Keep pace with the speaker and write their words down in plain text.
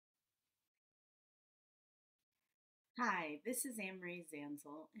Hi, this is Anne-Marie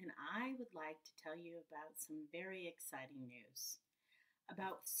Zanzel, and I would like to tell you about some very exciting news.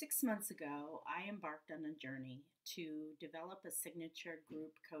 About 6 months ago, I embarked on a journey to develop a signature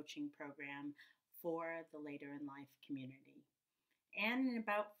group coaching program for the later in life community. And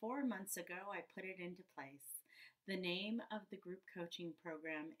about 4 months ago, I put it into place. The name of the group coaching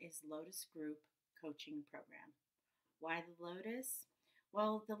program is Lotus Group Coaching Program. Why the lotus?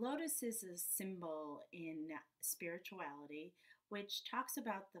 Well, the lotus is a symbol in spirituality, which talks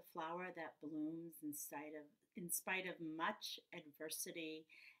about the flower that blooms in spite of much adversity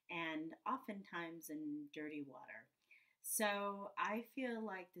and oftentimes in dirty water. So I feel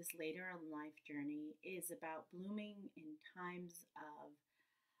like this later in life journey is about blooming in times of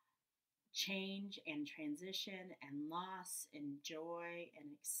change and transition and loss and joy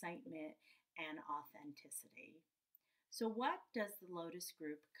and excitement and authenticity. So, what does the Lotus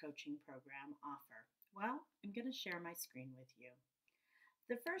Group coaching program offer? Well, I'm going to share my screen with you.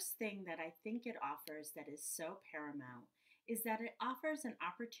 The first thing that I think it offers that is so paramount is that it offers an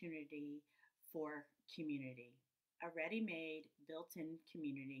opportunity for community, a ready made, built in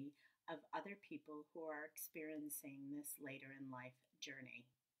community of other people who are experiencing this later in life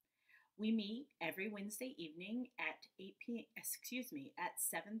journey. We meet every Wednesday evening at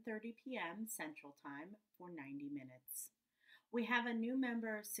 7:30 p.m. Central Time for 90 minutes. We have a new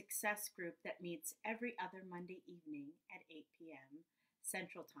member success group that meets every other Monday evening at 8 p.m.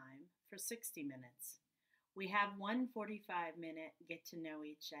 Central Time for 60 minutes. We have one 45-minute get to know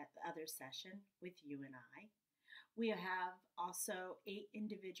each other session with you and I. We have also 8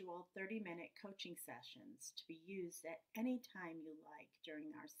 individual 30-minute coaching sessions to be used at any time you like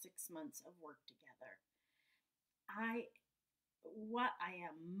during our 6 months of work together. I what I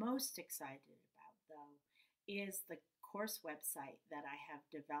am most excited about though is the course website that I have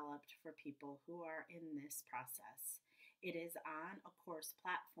developed for people who are in this process. It is on a course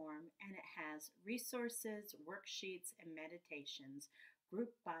platform and it has resources, worksheets, and meditations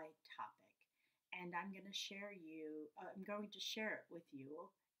grouped by topic. And I'm going to share it with you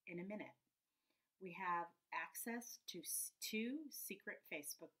in a minute. We have access to two secret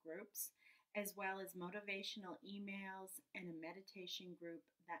Facebook groups, as well as motivational emails and a meditation group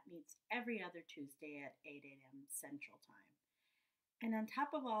that meets every other Tuesday at 8 a.m. Central Time. And on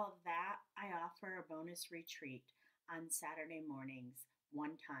top of all of that, I offer a bonus retreat on Saturday mornings,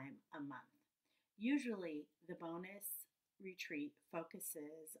 one time a month. Usually, the bonus retreat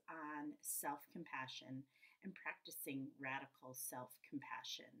focuses on self compassion and practicing radical self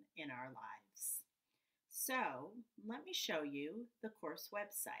compassion in our lives. So, let me show you the course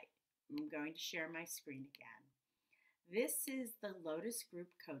website. I'm going to share my screen again. This is the Lotus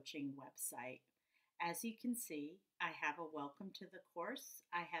Group Coaching website. As you can see, I have a welcome to the course.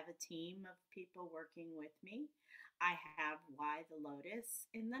 I have a team of people working with me. I have Why the Lotus,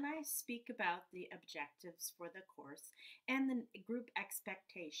 and then I speak about the objectives for the course and the group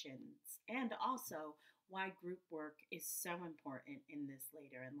expectations, and also why group work is so important in this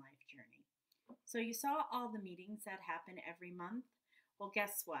later in life journey. So, you saw all the meetings that happen every month. Well,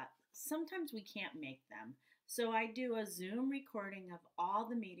 guess what? Sometimes we can't make them. So I do a Zoom recording of all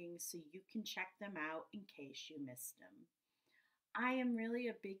the meetings so you can check them out in case you missed them. I am really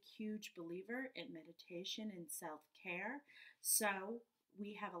a big, huge believer in meditation and self care. So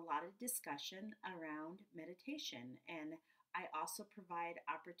we have a lot of discussion around meditation. And I also provide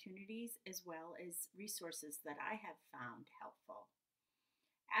opportunities as well as resources that I have found helpful.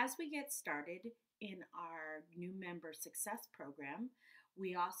 As we get started in our new member success program,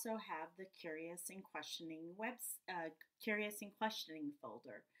 we also have the Curious and Questioning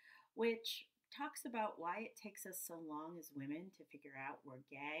folder, which talks about why it takes us so long as women to figure out we're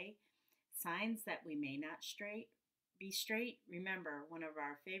gay, signs that we may not be straight. Remember, one of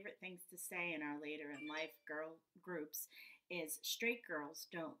our favorite things to say in our later in life girl groups is straight girls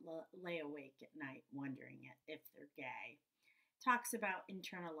don't lay awake at night wondering if they're gay. Talks about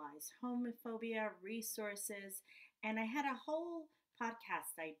internalized homophobia, resources, and I had a whole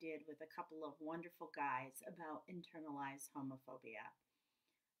podcast I did with a couple of wonderful guys about internalized homophobia.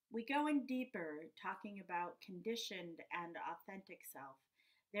 We go in deeper talking about conditioned and authentic self.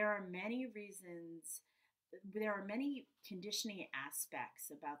 There are many reasons, there are many conditioning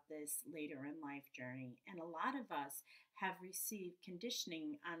aspects about this later in life journey, and a lot of us have received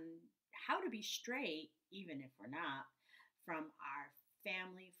conditioning on how to be straight, even if we're not, from our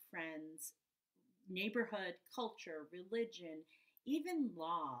family, friends, neighborhood, culture, religion, even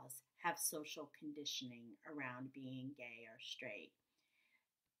laws have social conditioning around being gay or straight.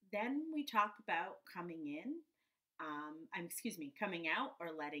 Then we talk about coming in. coming out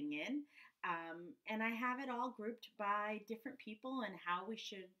or letting in. And I have it all grouped by different people and how we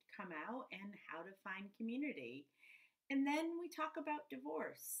should come out and how to find community. And then we talk about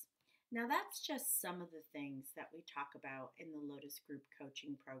divorce. Now, that's just some of the things that we talk about in the Lotus Group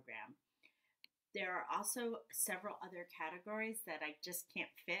Coaching Program. There are also several other categories that I just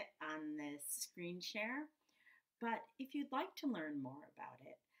can't fit on this screen share. But if you'd like to learn more about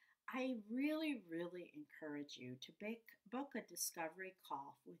it, I really, really encourage you to book a discovery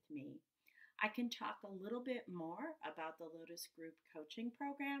call with me. I can talk a little bit more about the Lotus Group Coaching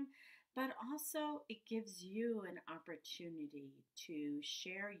Program, but also it gives you an opportunity to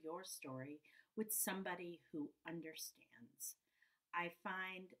share your story with somebody who understands. I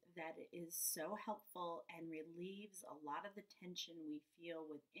find that it is so helpful and relieves a lot of the tension we feel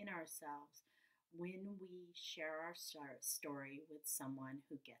within ourselves when we share our story with someone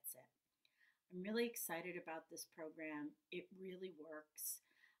who gets it. I'm really excited about this program. It really works.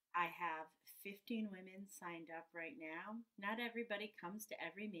 I have 15 women signed up right now. Not everybody comes to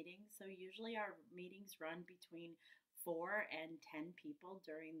every meeting, so usually our meetings run between 4 and 10 people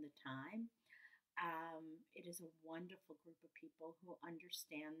during the time. It is a wonderful group of people who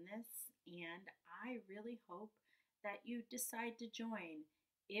understand this, and I really hope that you decide to join.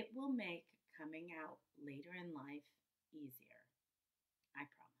 It will make coming out later in life easier. I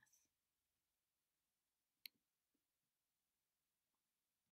promise.